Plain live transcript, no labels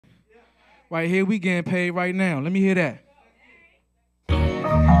Right here, we getting paid right now. Let me hear that.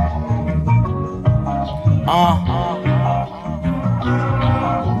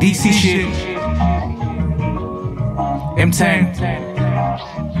 DC shit. M10.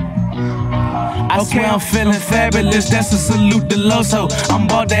 I swear I'm feeling fabulous, that's a salute to Loso. I'm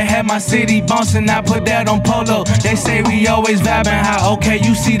about to have my city bouncing, I put that on polo. They say we always vibing high, okay,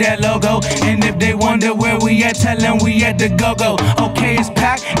 you see that logo. And if they wonder where we at, tell them we at the go-go. Okay, it's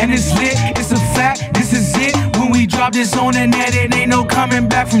packed and it's lit, it's a fact, this is it. When we drop this on the net, it ain't no coming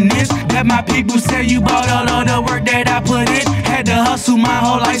back from this. Let my people say you bought all of the work that I put in. Had to hustle my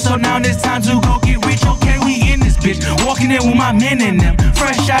whole life, so now it's time to go get rich. Okay, we in this bitch, walking in with my men in them.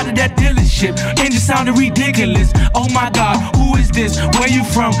 Fresh out of that dealership, and it sounded ridiculous. Oh my God, who is this? Where you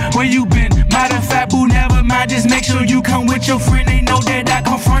from? Where you been? Matter of fact, boo, never mind, just make sure you come with your friend. They know that I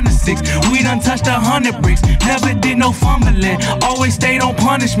come from the 6. We done touched 100 bricks, never did no fumbling. Always stayed on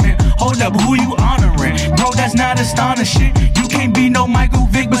punishment. Hold up, who you honoring? Bro, that's not astonishing. You can't be no Michael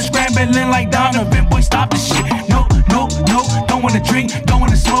Vick, but scrambling like Donovan. Boy, stop the shit. No, no, no, don't wanna drink, don't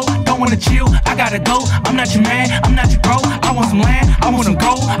wanna smoke, don't wanna chill. I gotta go, I'm not your man, I'm not your bro. I want some land, I want some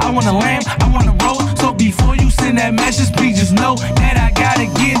gold, I want a lamb, I want a roll. So before you send that message, please just know that I gotta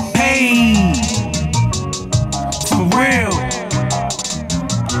get paid. For real.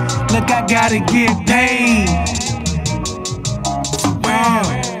 Look, I gotta get paid. For real.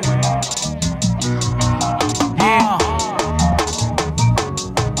 Yeah.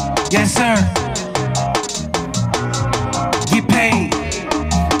 Yes, sir. Get paid.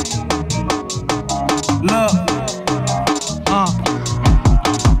 Look.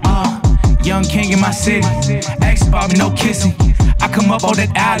 Young king in my city. Ask about me, no kissing. I come up on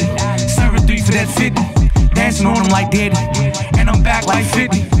that alley, serving 3 for that 50. Dancing on them like Diddy, and I'm back like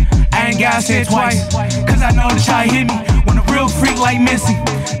 50. I ain't gotta say it twice, cause I know that y'all hear me. When a real freak like Missy,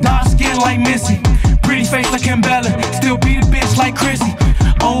 dark skin like Missy, pretty face like Kimbella, still beat a bitch like Chrissy.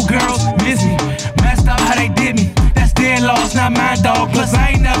 Old girls miss me, messed up how they did me. That's their loss, not mine, dog. Plus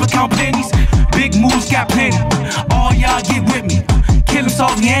I ain't never count pennies. Big moves got plenty, all y'all get with me. Kill him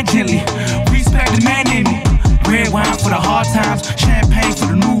softly and gently, respect the man in me. Red wine for the hard times, champagne for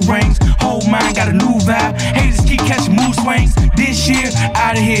the new rings. Whole mind got a new vibe, haters keep catching mood swings. This year,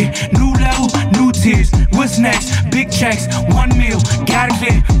 out of here, new level, new tears. What's next? Big checks, 1 meal, got it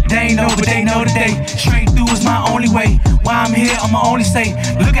clear. They ain't know, but they know today. Straight through is my only way. While I'm here, I'ma only say,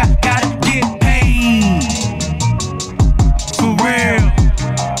 look, I gotta get paid. For real,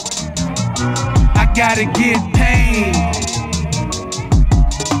 I gotta get paid.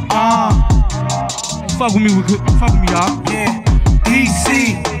 Fuck with me, y'all. Yeah.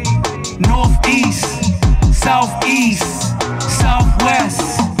 DC, Northeast, Southeast,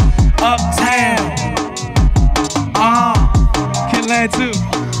 Southwest, Uptown. Get lad too.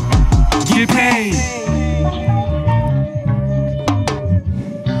 Get paid.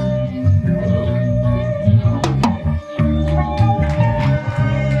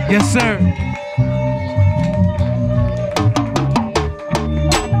 Yes, sir.